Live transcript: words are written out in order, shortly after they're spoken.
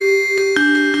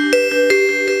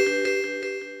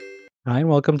Hi, and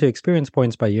welcome to Experience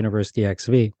Points by University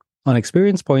XV. On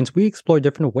Experience Points, we explore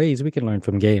different ways we can learn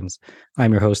from games.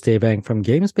 I'm your host, Dave Eng from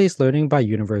Games-Based Learning by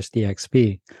University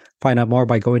XP. Find out more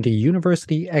by going to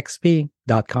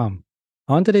universityxp.com.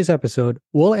 On today's episode,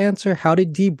 we'll answer how to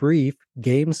debrief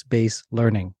games-based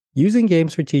learning. Using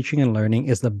games for teaching and learning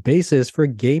is the basis for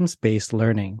games-based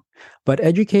learning. But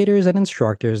educators and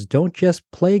instructors don't just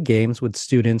play games with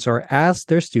students or ask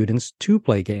their students to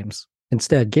play games.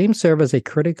 Instead, games serve as a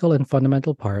critical and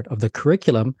fundamental part of the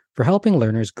curriculum for helping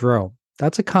learners grow.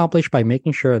 That's accomplished by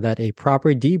making sure that a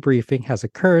proper debriefing has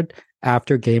occurred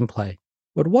after gameplay.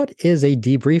 But what is a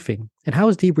debriefing, and how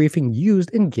is debriefing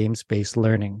used in games-based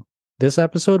learning? This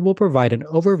episode will provide an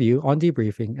overview on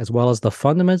debriefing as well as the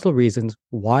fundamental reasons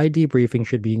why debriefing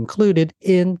should be included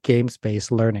in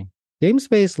games-based learning.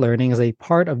 Games-based learning is a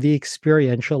part of the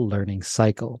experiential learning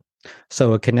cycle.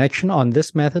 So a connection on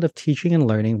this method of teaching and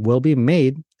learning will be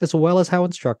made, as well as how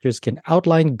instructors can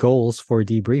outline goals for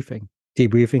debriefing.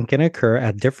 Debriefing can occur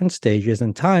at different stages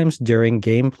and times during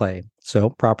gameplay,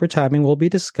 so proper timing will be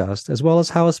discussed, as well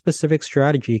as how a specific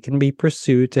strategy can be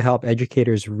pursued to help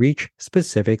educators reach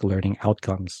specific learning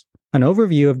outcomes. An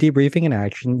overview of debriefing in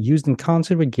action used in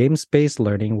concert with games-based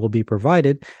learning will be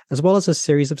provided, as well as a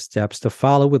series of steps to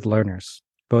follow with learners.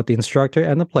 Both the instructor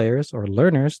and the players, or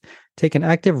learners, take an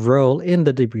active role in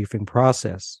the debriefing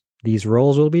process. These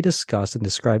roles will be discussed and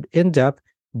described in depth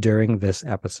during this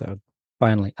episode.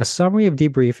 Finally, a summary of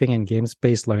debriefing and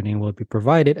games-based learning will be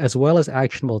provided, as well as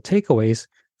actionable takeaways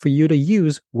for you to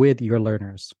use with your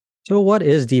learners. So what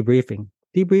is debriefing?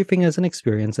 Debriefing is an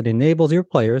experience that enables your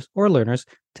players or learners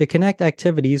to connect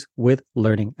activities with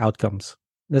learning outcomes.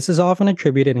 This is often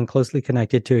attributed and closely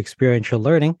connected to experiential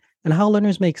learning and how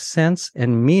learners make sense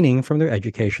and meaning from their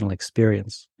educational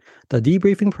experience. The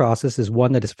debriefing process is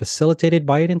one that is facilitated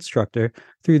by an instructor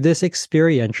through this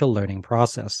experiential learning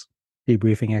process.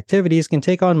 Debriefing activities can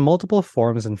take on multiple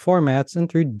forms and formats and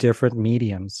through different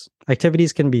mediums.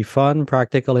 Activities can be fun,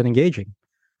 practical, and engaging.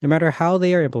 No matter how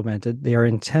they are implemented, they are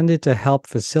intended to help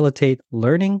facilitate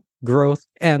learning, growth,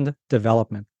 and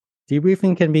development.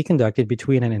 Debriefing can be conducted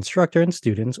between an instructor and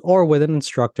students or with an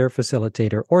instructor,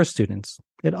 facilitator, or students.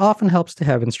 It often helps to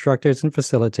have instructors and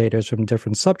facilitators from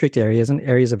different subject areas and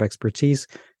areas of expertise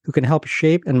who can help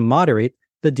shape and moderate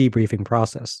the debriefing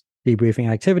process. Debriefing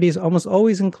activities almost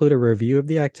always include a review of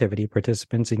the activity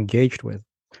participants engaged with.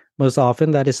 Most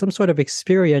often, that is some sort of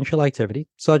experiential activity,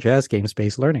 such as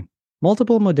games-based learning.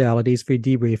 Multiple modalities for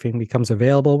debriefing becomes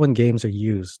available when games are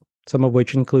used, some of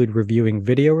which include reviewing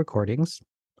video recordings,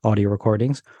 audio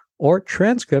recordings, or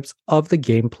transcripts of the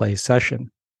gameplay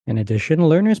session. In addition,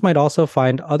 learners might also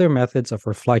find other methods of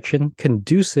reflection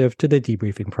conducive to the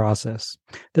debriefing process.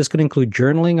 This could include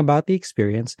journaling about the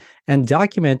experience and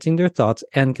documenting their thoughts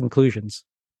and conclusions.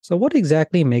 So what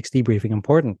exactly makes debriefing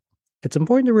important? It's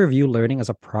important to review learning as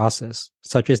a process,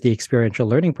 such as the experiential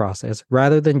learning process,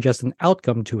 rather than just an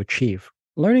outcome to achieve.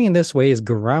 Learning in this way is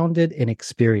grounded in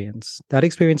experience. That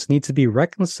experience needs to be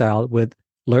reconciled with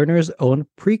learners' own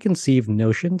preconceived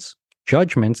notions,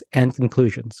 judgments, and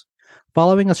conclusions.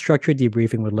 Following a structured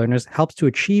debriefing with learners helps to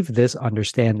achieve this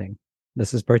understanding.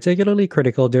 This is particularly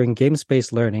critical during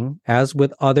games-based learning, as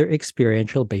with other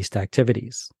experiential-based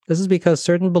activities. This is because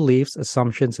certain beliefs,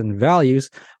 assumptions, and values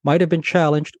might have been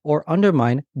challenged or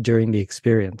undermined during the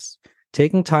experience.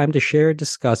 Taking time to share,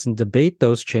 discuss, and debate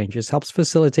those changes helps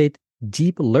facilitate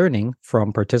deep learning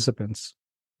from participants.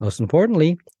 Most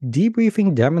importantly,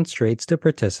 debriefing demonstrates to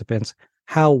participants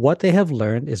how what they have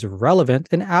learned is relevant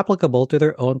and applicable to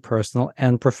their own personal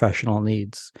and professional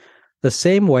needs. The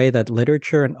same way that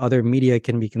literature and other media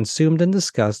can be consumed and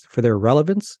discussed for their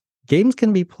relevance, games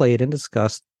can be played and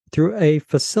discussed through a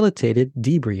facilitated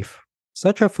debrief.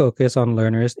 Such a focus on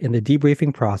learners in the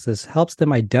debriefing process helps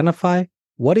them identify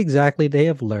what exactly they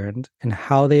have learned and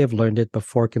how they have learned it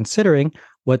before considering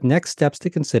what next steps to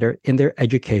consider in their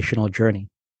educational journey.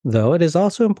 Though it is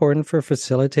also important for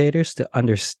facilitators to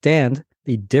understand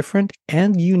the different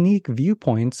and unique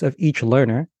viewpoints of each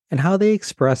learner and how they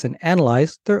express and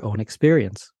analyze their own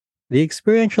experience. The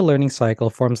experiential learning cycle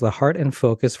forms the heart and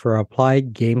focus for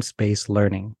applied games-based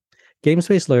learning.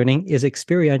 Games-based learning is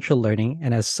experiential learning,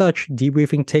 and as such,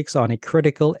 debriefing takes on a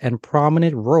critical and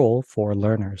prominent role for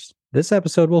learners. This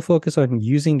episode will focus on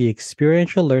using the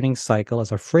experiential learning cycle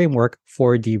as a framework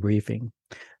for debriefing.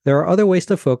 There are other ways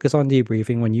to focus on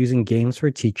debriefing when using games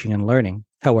for teaching and learning.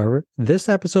 However, this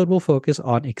episode will focus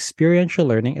on experiential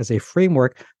learning as a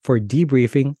framework for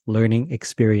debriefing learning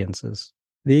experiences.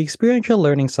 The experiential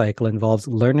learning cycle involves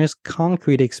learners'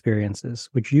 concrete experiences,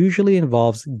 which usually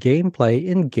involves gameplay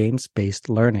in games-based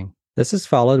learning. This is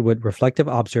followed with reflective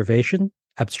observation,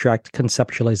 abstract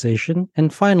conceptualization,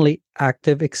 and finally,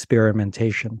 active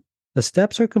experimentation. The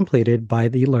steps are completed by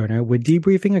the learner, with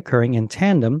debriefing occurring in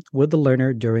tandem with the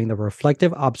learner during the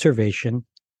reflective observation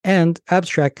and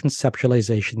abstract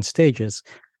conceptualization stages,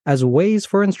 as ways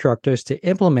for instructors to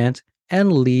implement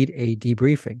and lead a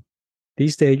debriefing.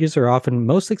 These stages are often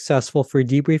most successful for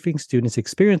debriefing students'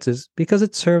 experiences because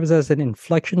it serves as an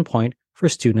inflection point for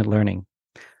student learning.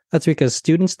 That's because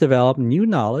students develop new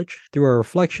knowledge through a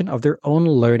reflection of their own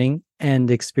learning and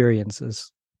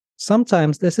experiences.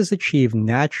 Sometimes this is achieved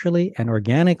naturally and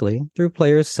organically through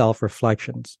players' self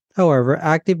reflections. However,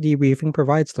 active debriefing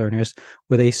provides learners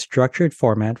with a structured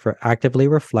format for actively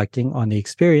reflecting on the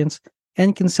experience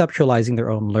and conceptualizing their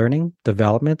own learning,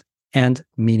 development, and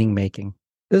meaning making.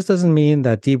 This doesn't mean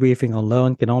that debriefing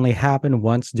alone can only happen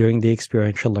once during the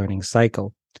experiential learning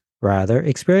cycle. Rather,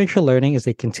 experiential learning is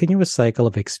a continuous cycle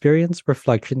of experience,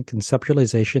 reflection,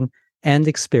 conceptualization, and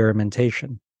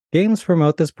experimentation. Games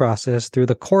promote this process through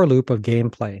the core loop of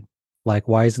gameplay.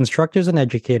 Likewise, instructors and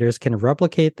educators can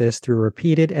replicate this through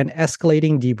repeated and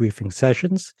escalating debriefing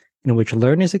sessions in which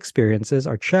learners' experiences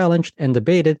are challenged and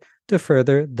debated to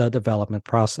further the development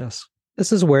process.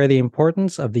 This is where the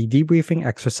importance of the debriefing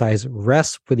exercise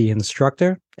rests with the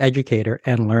instructor, educator,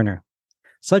 and learner.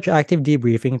 Such active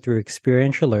debriefing through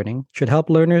experiential learning should help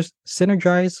learners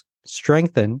synergize,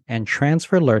 strengthen, and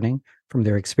transfer learning from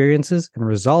their experiences and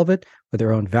resolve it with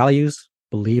their own values,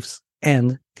 beliefs,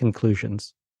 and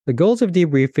conclusions. The goals of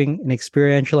debriefing in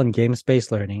experiential and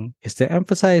games-based learning is to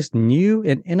emphasize new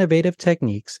and innovative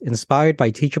techniques inspired by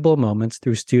teachable moments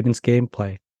through students'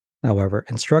 gameplay. However,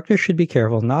 instructors should be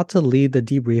careful not to lead the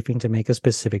debriefing to make a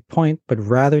specific point, but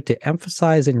rather to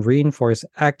emphasize and reinforce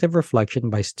active reflection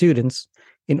by students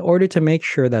in order to make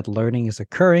sure that learning is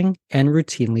occurring and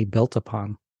routinely built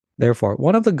upon. Therefore,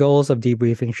 one of the goals of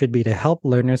debriefing should be to help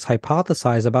learners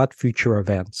hypothesize about future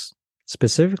events,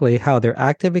 specifically how their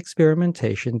active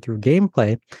experimentation through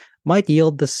gameplay might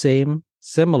yield the same,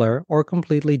 similar, or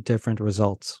completely different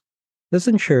results. This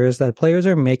ensures that players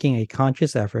are making a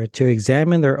conscious effort to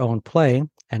examine their own play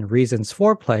and reasons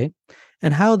for play,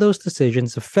 and how those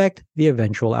decisions affect the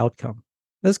eventual outcome.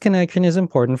 This connection is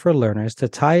important for learners to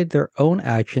tie their own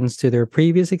actions to their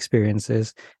previous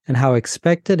experiences and how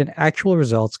expected and actual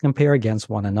results compare against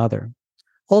one another.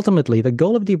 Ultimately, the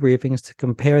goal of debriefing is to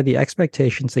compare the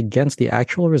expectations against the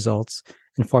actual results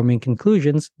and forming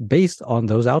conclusions based on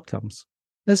those outcomes.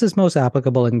 This is most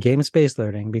applicable in games-based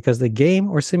learning because the game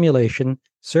or simulation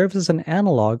serves as an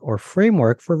analog or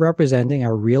framework for representing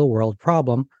a real-world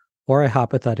problem or a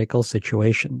hypothetical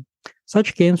situation.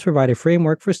 Such games provide a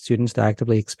framework for students to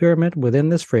actively experiment within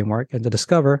this framework and to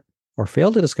discover, or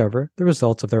fail to discover, the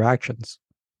results of their actions.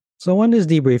 So when does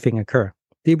debriefing occur?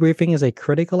 Debriefing is a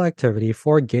critical activity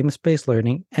for games-based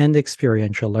learning and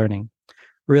experiential learning.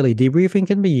 Really, debriefing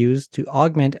can be used to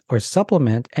augment or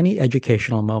supplement any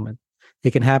educational moment.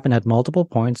 It can happen at multiple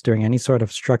points during any sort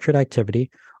of structured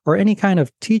activity or any kind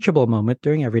of teachable moment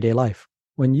during everyday life.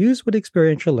 When used with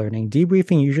experiential learning,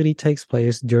 debriefing usually takes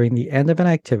place during the end of an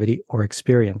activity or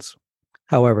experience.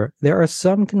 However, there are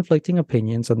some conflicting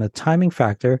opinions on the timing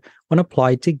factor when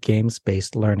applied to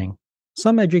games-based learning.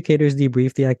 Some educators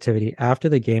debrief the activity after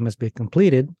the game has been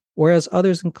completed, whereas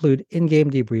others include in-game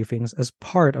debriefings as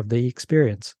part of the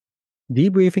experience.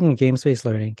 Debriefing in games-based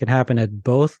learning can happen at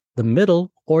both the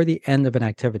middle or the end of an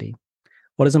activity.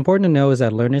 What is important to know is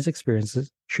that learners'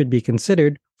 experiences should be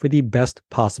considered for the best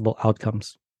possible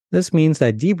outcomes. This means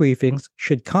that debriefings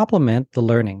should complement the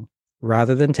learning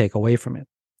rather than take away from it.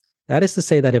 That is to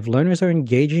say that if learners are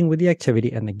engaging with the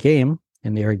activity and the game,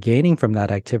 and they are gaining from that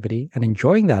activity and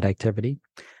enjoying that activity,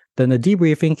 then the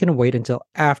debriefing can wait until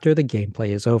after the gameplay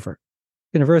is over.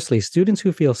 Conversely, students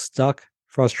who feel stuck,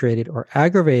 frustrated, or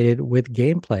aggravated with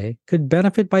gameplay could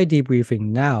benefit by debriefing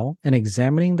now and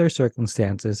examining their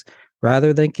circumstances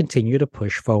rather than continue to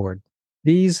push forward.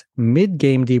 These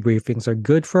mid-game debriefings are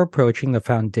good for approaching the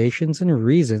foundations and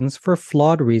reasons for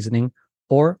flawed reasoning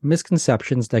or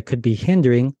misconceptions that could be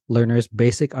hindering learners'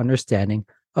 basic understanding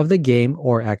of the game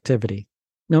or activity.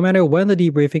 No matter when the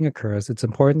debriefing occurs, it's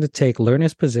important to take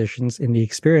learners' positions in the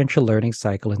experiential learning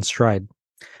cycle in stride.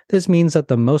 This means that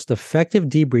the most effective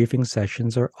debriefing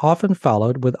sessions are often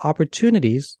followed with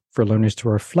opportunities for learners to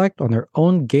reflect on their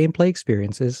own gameplay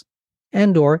experiences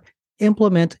and/or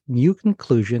implement new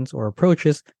conclusions or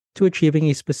approaches to achieving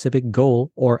a specific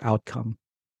goal or outcome.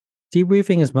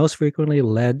 Debriefing is most frequently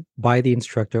led by the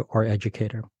instructor or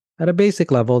educator. At a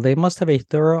basic level, they must have a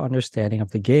thorough understanding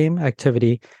of the game,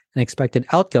 activity, and expected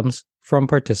outcomes from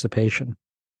participation.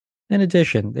 In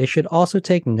addition, they should also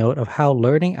take note of how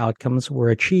learning outcomes were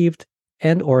achieved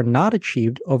and or not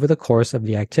achieved over the course of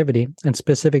the activity, and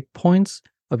specific points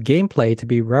of gameplay to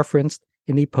be referenced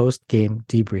in the post-game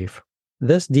debrief.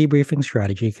 This debriefing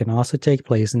strategy can also take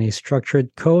place in a structured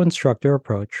co-instructor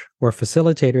approach, where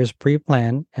facilitators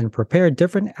pre-plan and prepare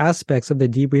different aspects of the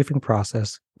debriefing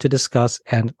process to discuss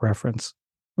and reference.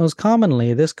 Most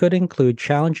commonly, this could include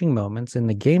challenging moments in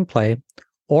the gameplay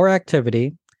or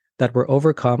activity that were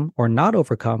overcome or not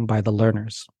overcome by the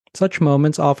learners. Such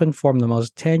moments often form the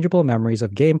most tangible memories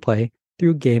of gameplay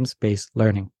through games-based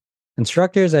learning.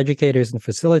 Instructors, educators, and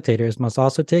facilitators must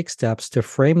also take steps to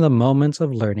frame the moments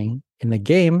of learning in the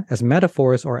game as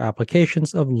metaphors or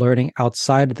applications of learning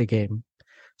outside of the game.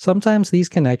 Sometimes these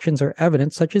connections are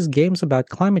evident, such as games about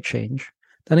climate change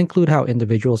that include how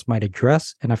individuals might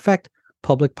address and affect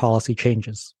public policy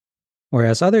changes,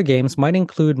 whereas other games might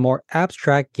include more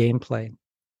abstract gameplay.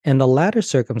 In the latter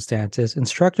circumstances,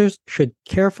 instructors should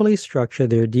carefully structure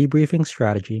their debriefing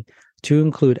strategy to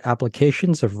include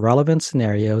applications of relevant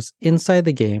scenarios inside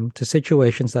the game to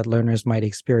situations that learners might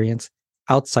experience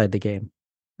outside the game.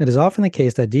 It is often the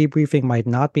case that debriefing might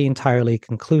not be entirely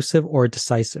conclusive or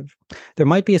decisive. There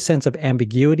might be a sense of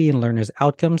ambiguity in learners'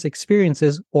 outcomes,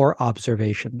 experiences, or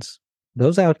observations.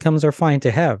 Those outcomes are fine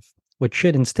to have. What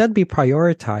should instead be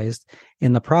prioritized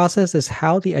in the process is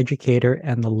how the educator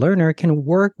and the learner can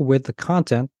work with the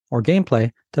content or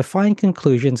gameplay to find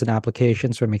conclusions and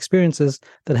applications from experiences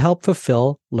that help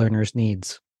fulfill learners'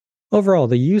 needs. Overall,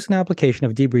 the use and application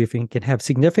of debriefing can have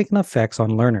significant effects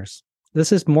on learners.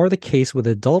 This is more the case with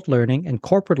adult learning and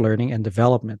corporate learning and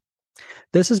development.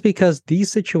 This is because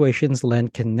these situations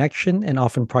lend connection and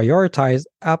often prioritize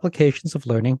applications of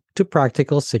learning to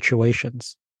practical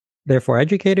situations. Therefore,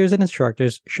 educators and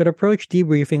instructors should approach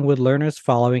debriefing with learners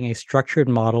following a structured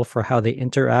model for how they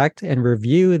interact and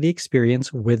review the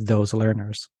experience with those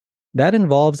learners. That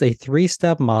involves a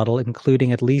 3-step model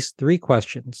including at least 3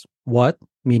 questions. What,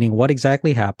 meaning what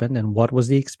exactly happened and what was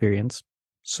the experience.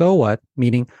 So what,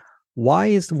 meaning why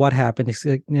is what happened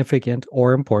significant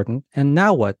or important. And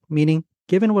now what, meaning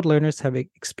given what learners have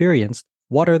experienced,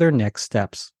 what are their next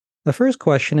steps? The first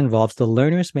question involves the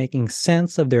learners making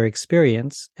sense of their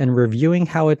experience and reviewing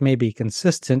how it may be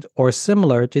consistent or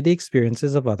similar to the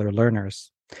experiences of other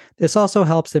learners. This also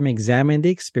helps them examine the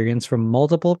experience from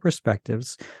multiple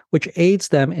perspectives, which aids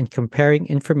them in comparing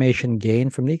information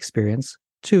gained from the experience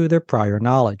to their prior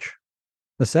knowledge.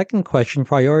 The second question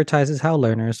prioritizes how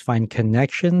learners find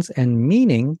connections and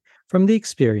meaning from the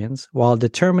experience while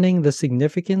determining the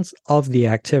significance of the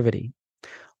activity.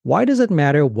 Why does it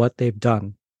matter what they've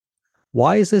done?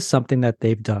 Why is this something that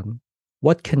they've done?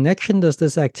 What connection does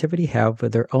this activity have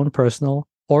with their own personal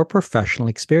or professional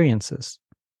experiences?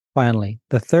 Finally,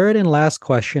 the third and last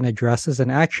question addresses an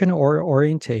action or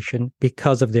orientation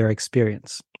because of their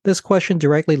experience. This question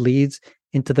directly leads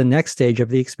into the next stage of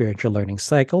the experiential learning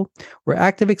cycle, where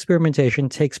active experimentation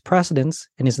takes precedence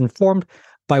and is informed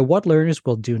by what learners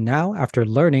will do now after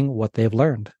learning what they've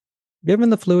learned. Given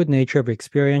the fluid nature of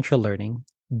experiential learning,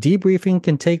 debriefing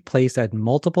can take place at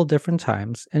multiple different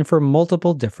times and for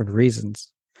multiple different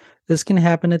reasons. This can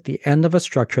happen at the end of a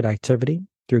structured activity,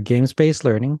 through games-based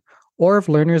learning, or if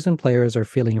learners and players are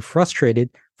feeling frustrated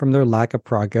from their lack of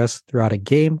progress throughout a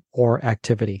game or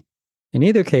activity. In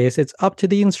either case, it's up to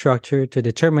the instructor to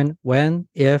determine when,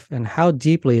 if, and how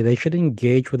deeply they should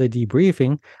engage with a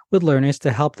debriefing with learners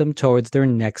to help them towards their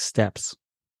next steps.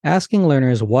 Asking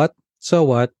learners what, so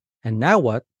what, and now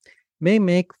what may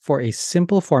make for a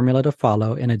simple formula to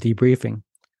follow in a debriefing,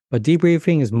 but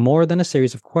debriefing is more than a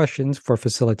series of questions for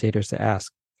facilitators to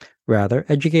ask. Rather,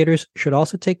 educators should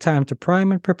also take time to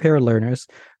prime and prepare learners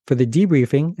for the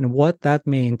debriefing and what that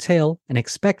may entail and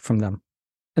expect from them.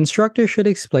 Instructors should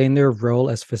explain their role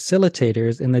as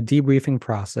facilitators in the debriefing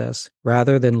process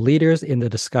rather than leaders in the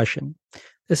discussion.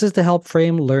 This is to help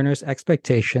frame learners'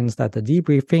 expectations that the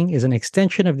debriefing is an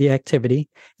extension of the activity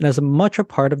and as much a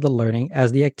part of the learning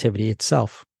as the activity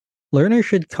itself. Learners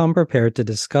should come prepared to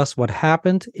discuss what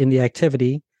happened in the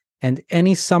activity and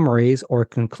any summaries or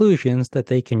conclusions that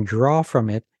they can draw from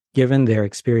it given their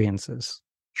experiences.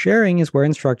 Sharing is where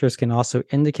instructors can also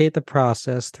indicate the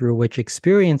process through which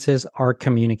experiences are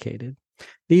communicated.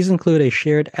 These include a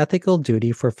shared ethical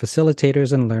duty for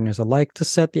facilitators and learners alike to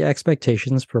set the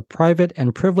expectations for private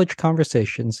and privileged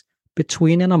conversations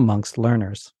between and amongst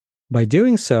learners. By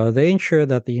doing so, they ensure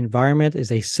that the environment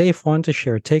is a safe one to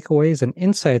share takeaways and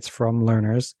insights from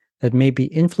learners that may be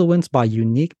influenced by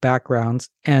unique backgrounds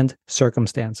and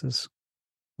circumstances.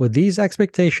 With these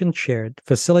expectations shared,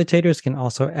 facilitators can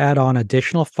also add on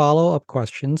additional follow-up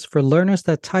questions for learners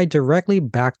that tie directly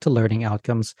back to learning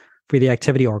outcomes for the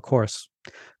activity or course.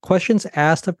 Questions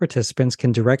asked of participants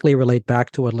can directly relate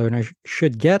back to what learners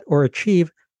should get or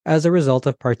achieve as a result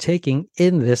of partaking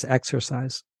in this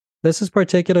exercise. This is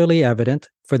particularly evident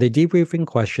for the debriefing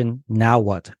question, "Now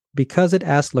what?" because it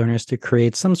asks learners to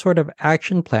create some sort of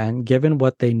action plan given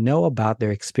what they know about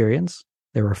their experience,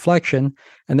 their reflection,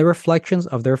 and the reflections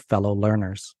of their fellow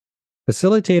learners.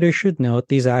 Facilitators should note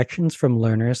these actions from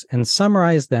learners and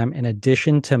summarize them in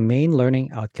addition to main learning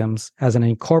outcomes as an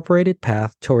incorporated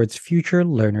path towards future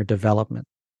learner development.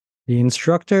 The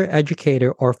instructor,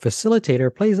 educator, or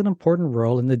facilitator plays an important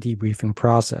role in the debriefing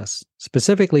process.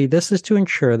 Specifically, this is to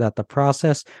ensure that the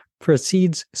process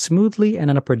proceeds smoothly and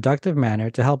in a productive manner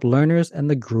to help learners and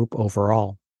the group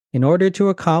overall. In order to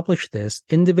accomplish this,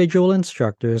 individual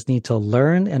instructors need to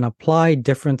learn and apply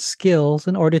different skills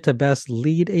in order to best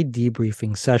lead a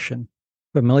debriefing session.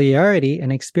 Familiarity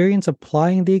and experience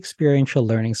applying the experiential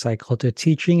learning cycle to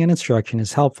teaching and instruction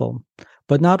is helpful,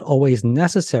 but not always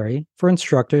necessary for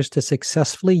instructors to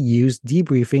successfully use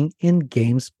debriefing in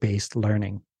games-based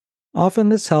learning. Often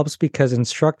this helps because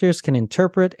instructors can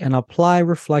interpret and apply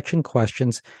reflection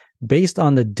questions based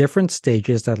on the different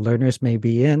stages that learners may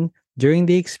be in during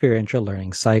the experiential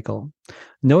learning cycle.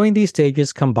 Knowing these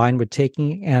stages combined with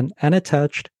taking an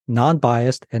unattached,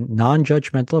 non-biased, and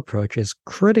non-judgmental approach is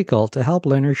critical to help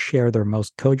learners share their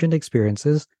most cogent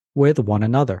experiences with one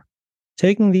another.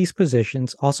 Taking these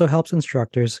positions also helps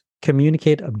instructors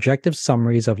communicate objective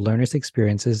summaries of learners'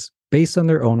 experiences based on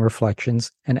their own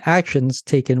reflections and actions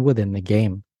taken within the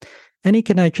game. Any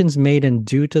connections made and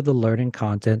due to the learning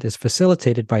content is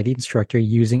facilitated by the instructor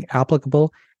using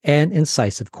applicable and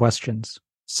incisive questions.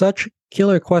 Such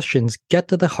killer questions get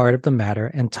to the heart of the matter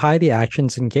and tie the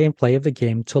actions and gameplay of the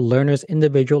game to learners'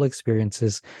 individual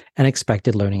experiences and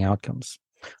expected learning outcomes.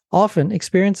 Often,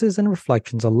 experiences and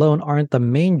reflections alone aren't the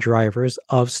main drivers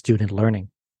of student learning.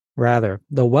 Rather,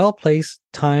 the well-placed,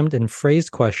 timed, and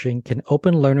phrased question can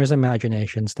open learners'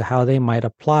 imaginations to how they might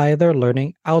apply their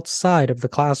learning outside of the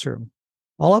classroom.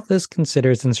 All of this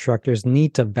considers instructors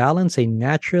need to balance a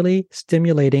naturally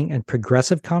stimulating and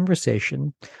progressive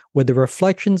conversation with the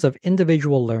reflections of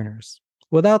individual learners.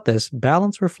 Without this,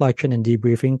 balanced reflection and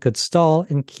debriefing could stall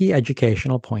and key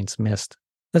educational points missed.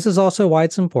 This is also why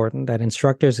it's important that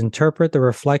instructors interpret the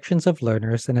reflections of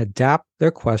learners and adapt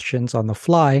their questions on the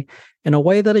fly in a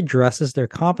way that addresses their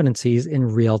competencies in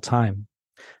real time.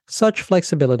 Such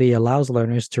flexibility allows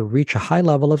learners to reach a high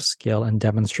level of skill and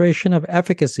demonstration of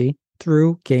efficacy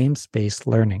through games-based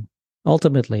learning.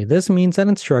 Ultimately, this means that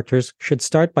instructors should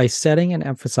start by setting and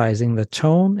emphasizing the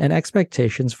tone and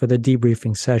expectations for the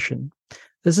debriefing session.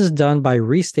 This is done by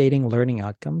restating learning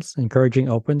outcomes, encouraging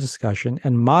open discussion,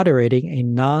 and moderating a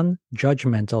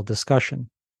non-judgmental discussion.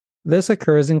 This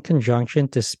occurs in conjunction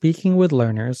to speaking with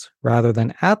learners rather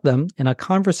than at them in a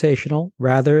conversational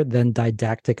rather than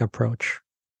didactic approach.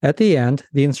 At the end,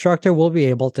 the instructor will be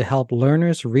able to help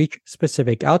learners reach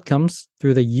specific outcomes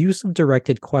through the use of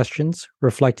directed questions,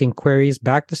 reflecting queries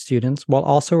back to students while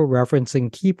also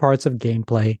referencing key parts of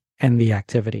gameplay and the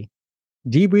activity.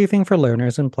 Debriefing for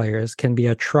learners and players can be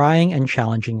a trying and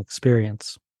challenging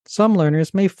experience. Some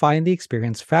learners may find the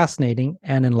experience fascinating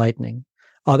and enlightening.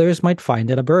 Others might find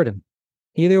it a burden.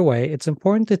 Either way, it's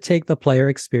important to take the player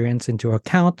experience into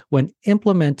account when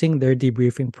implementing their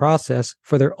debriefing process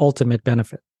for their ultimate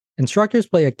benefit. Instructors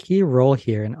play a key role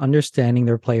here in understanding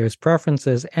their players'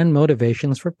 preferences and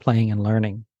motivations for playing and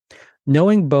learning.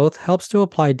 Knowing both helps to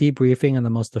apply debriefing in the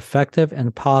most effective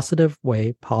and positive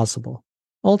way possible.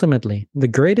 Ultimately, the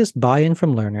greatest buy-in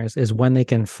from learners is when they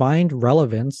can find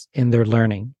relevance in their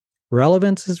learning.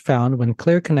 Relevance is found when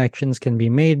clear connections can be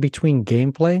made between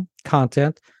gameplay,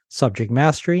 content, subject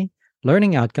mastery,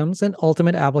 learning outcomes, and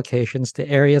ultimate applications to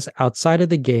areas outside of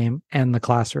the game and the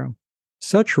classroom.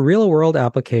 Such real-world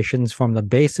applications form the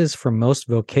basis for most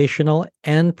vocational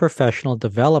and professional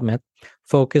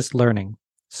development-focused learning,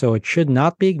 so it should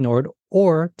not be ignored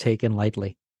or taken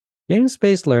lightly.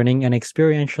 Games-based learning and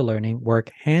experiential learning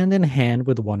work hand in hand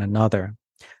with one another.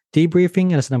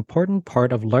 Debriefing is an important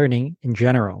part of learning in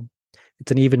general.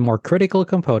 It's an even more critical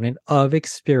component of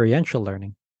experiential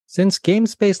learning. Since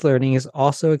games-based learning is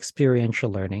also experiential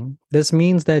learning, this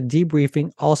means that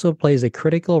debriefing also plays a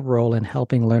critical role in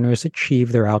helping learners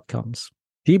achieve their outcomes.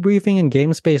 Debriefing in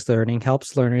games-based learning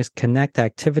helps learners connect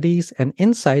activities and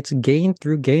insights gained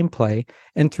through gameplay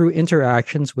and through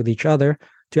interactions with each other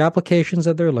to applications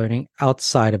of their learning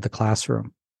outside of the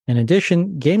classroom. In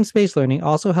addition, games-based learning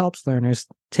also helps learners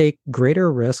take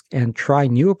greater risk and try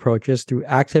new approaches through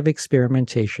active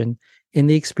experimentation in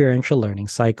the experiential learning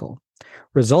cycle.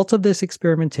 Results of this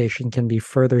experimentation can be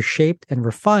further shaped and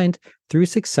refined through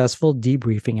successful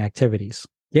debriefing activities.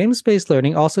 Games-based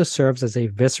learning also serves as a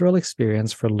visceral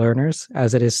experience for learners,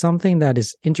 as it is something that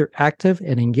is interactive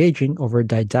and engaging over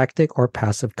didactic or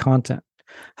passive content.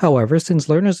 However, since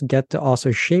learners get to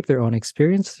also shape their own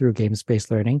experience through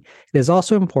games-based learning, it is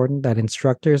also important that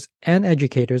instructors and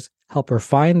educators help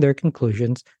refine their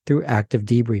conclusions through active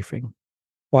debriefing.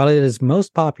 While it is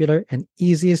most popular and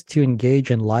easiest to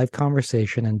engage in live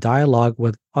conversation and dialogue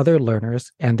with other learners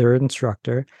and their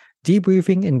instructor,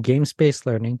 debriefing in games-based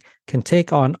learning can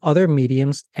take on other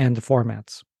mediums and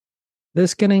formats.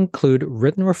 This can include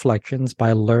written reflections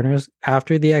by learners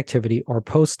after the activity or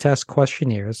post-test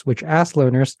questionnaires, which ask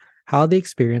learners how the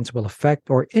experience will affect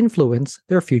or influence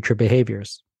their future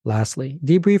behaviors. Lastly,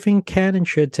 debriefing can and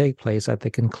should take place at the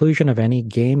conclusion of any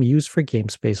game used for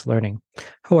games-based learning.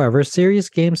 However, serious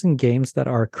games and games that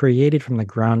are created from the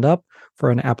ground up for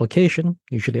an application,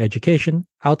 usually education,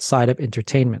 outside of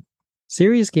entertainment.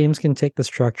 Serious games can take the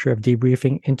structure of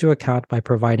debriefing into account by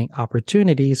providing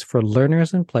opportunities for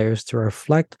learners and players to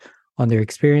reflect on their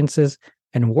experiences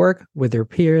and work with their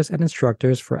peers and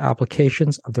instructors for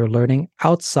applications of their learning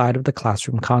outside of the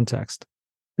classroom context.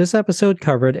 This episode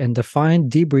covered and defined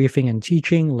debriefing in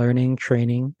teaching, learning,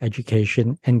 training,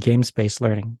 education, and games-based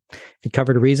learning. It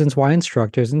covered reasons why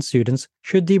instructors and students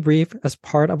should debrief as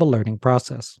part of a learning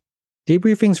process.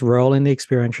 Debriefing's role in the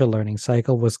experiential learning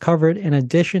cycle was covered in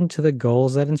addition to the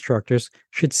goals that instructors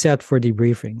should set for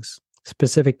debriefings.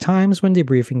 Specific times when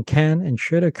debriefing can and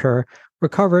should occur were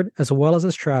covered, as well as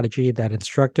a strategy that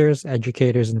instructors,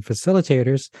 educators, and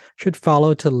facilitators should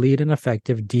follow to lead an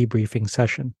effective debriefing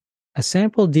session. A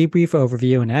sample debrief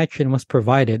overview in action was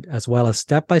provided, as well as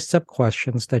step-by-step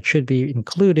questions that should be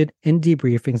included in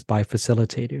debriefings by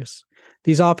facilitators.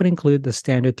 These often include the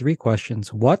standard 3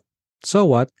 questions: what, so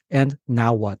what, and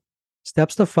now what.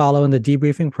 Steps to follow in the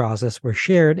debriefing process were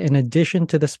shared in addition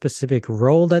to the specific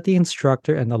role that the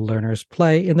instructor and the learners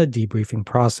play in the debriefing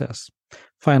process.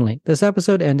 Finally, this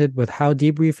episode ended with how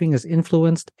debriefing is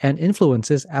influenced and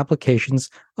influences applications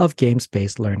of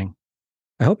games-based learning.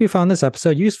 I hope you found this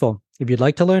episode useful. If you'd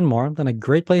like to learn more, then a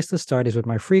great place to start is with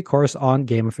my free course on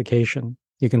gamification.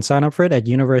 You can sign up for it at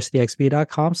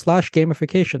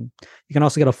universityxp.com/gamification. You can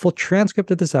also get a full transcript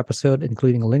of this episode,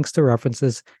 including links to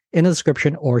references in the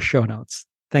description or show notes.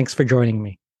 Thanks for joining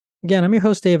me. Again, I'm your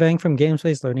host, Dave Eng from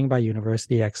Games-Based Learning by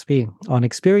University XP. On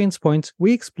Experience Points,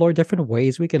 we explore different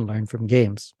ways we can learn from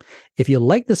games. If you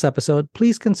like this episode,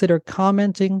 please consider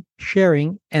commenting,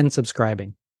 sharing, and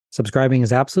subscribing. Subscribing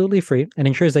is absolutely free and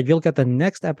ensures that you'll get the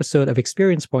next episode of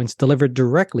Experience Points delivered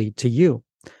directly to you.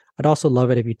 I'd also love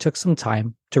it if you took some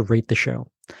time to rate the show.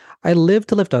 I live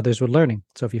to lift others with learning,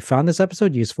 so if you found this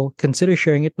episode useful, consider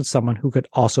sharing it with someone who could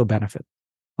also benefit.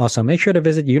 Also, make sure to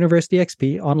visit University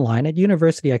XP online at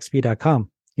universityxp.com.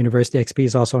 University XP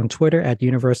is also on Twitter at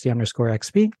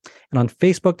university_XP and on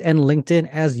Facebook and LinkedIn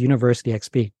as University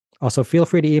XP. Also, feel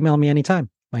free to email me anytime.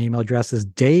 My email address is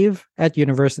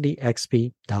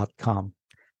dave@universityxp.com.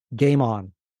 Game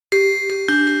on.